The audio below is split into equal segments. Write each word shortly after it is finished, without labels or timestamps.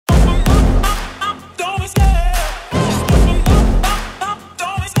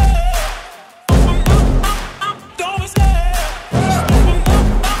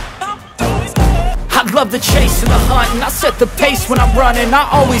chase and the hunt, and I set the pace when I'm running. I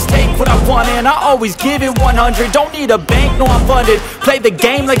always take what I want and I always give it 100. Don't need a bank, no I'm funded. Play the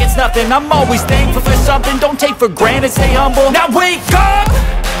game like it's nothing. I'm always thankful for something. Don't take for granted, stay humble. Now wake up!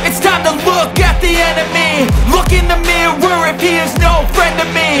 It's time to look at the enemy. Look in the mirror if he is no friend to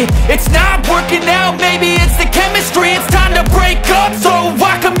me. It's not working out, maybe it's the chemistry. It's time to break up so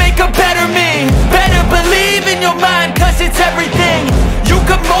I can make a better me. Better believe in your mind, cause it's everything. You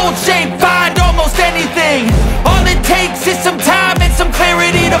can mold, shape, find almost anything. All it takes is some time and some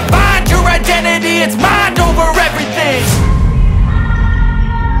clarity to find your identity. It's mind over everything.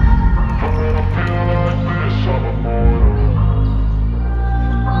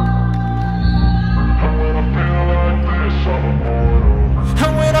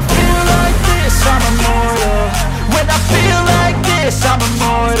 I'm immortal. When I feel like this, I'm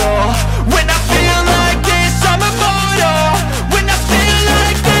immortal. When I feel like this, I'm immortal. When I feel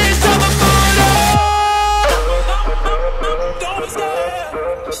like this, I'm immortal. Don't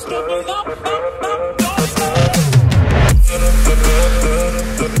stop, stop,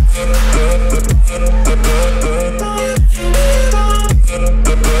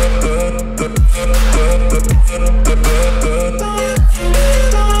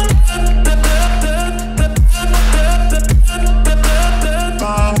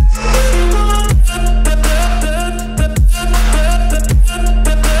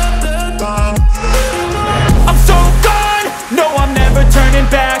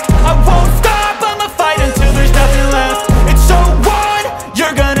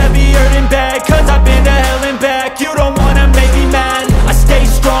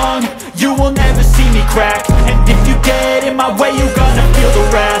 crack. And if you get in my way, you gonna feel the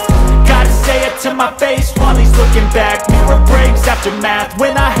wrath. Gotta say it to my face while he's looking back. Mirror breaks after math.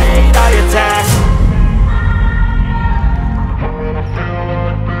 When I hate, I attack.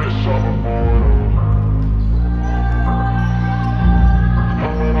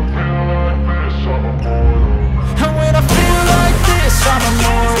 And when I feel like this, I'm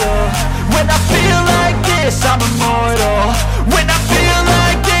immortal. When I feel like this, I'm immortal. When I feel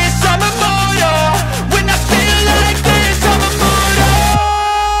like this, I'm immortal. When I feel like this, I'm immortal.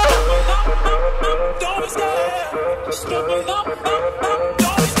 Don't stop, stop, don't stop.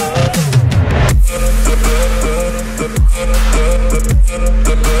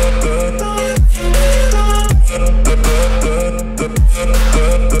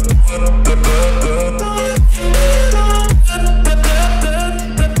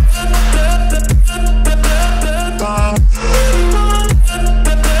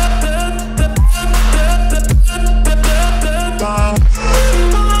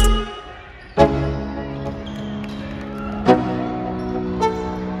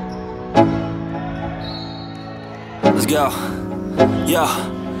 Let's go. Yo,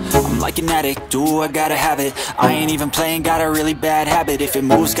 I'm like an addict, do I gotta have it. I ain't even playing, got a really bad habit. If it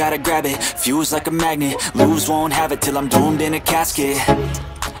moves, gotta grab it, fuse like a magnet. Lose, won't have it till I'm doomed in a casket.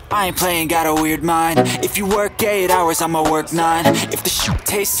 I ain't playing, got a weird mind. If you work 8 hours, I'ma work 9. If the shit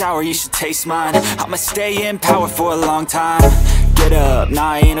tastes sour, you should taste mine. I'ma stay in power for a long time. Get up,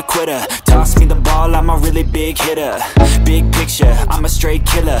 nah I ain't a quitter. Toss me the ball, I'm a really big hitter. Big picture, I'm a straight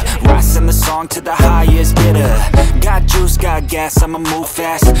killer. Rising the song to the highest bidder. Got juice, got gas, I'ma move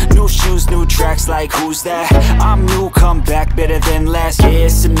fast. New shoes, new tracks, like who's that? I'm new, come back, better than last. Yeah,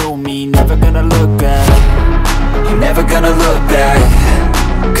 it's a new me, never gonna look back. I'm never gonna look back.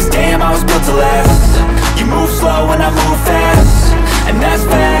 Cause damn, I was built to last. You move slow and I move fast, and that's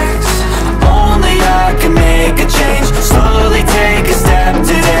facts. Only I can make a change. Slowly take a step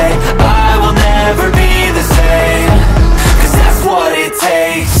today. I will never be the same. Cause that's what it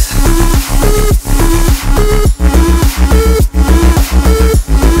takes.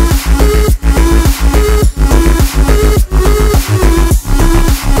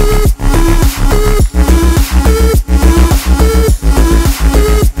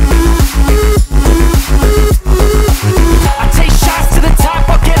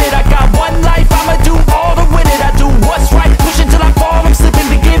 One life, I'ma do all to win it. I do what's right, push until I fall. I'm slipping,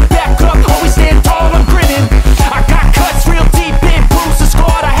 begin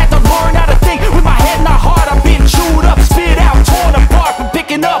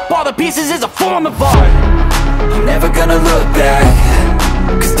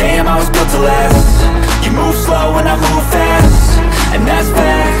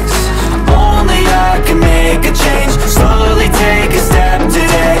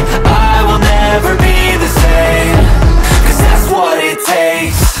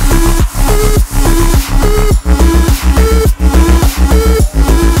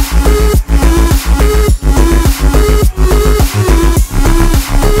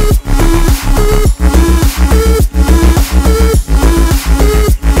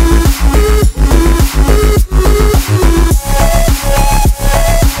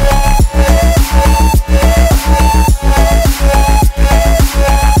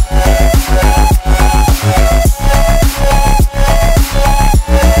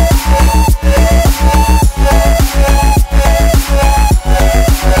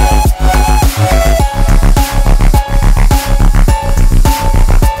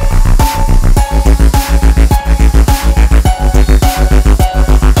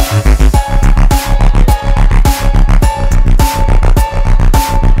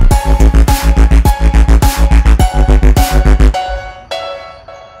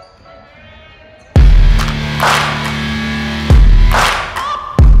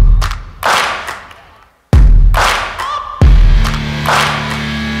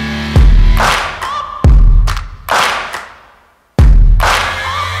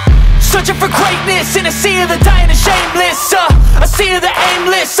searching for greatness in a sea of the dying and shameless, a sea of the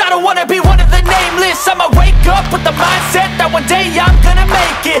aimless. I don't wanna be one of the nameless. I'ma wake up with the mindset that one day I'm gonna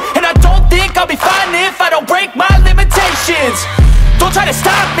make it, and I don't think I'll be fine if I don't break my limitations. Don't try to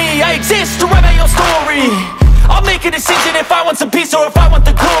stop me, I exist to write my own story. I'll make a decision if I want some peace or if I want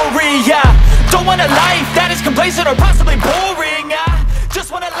the glory, yeah. Don't want a life that is complacent or possibly boring. I just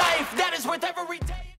want a life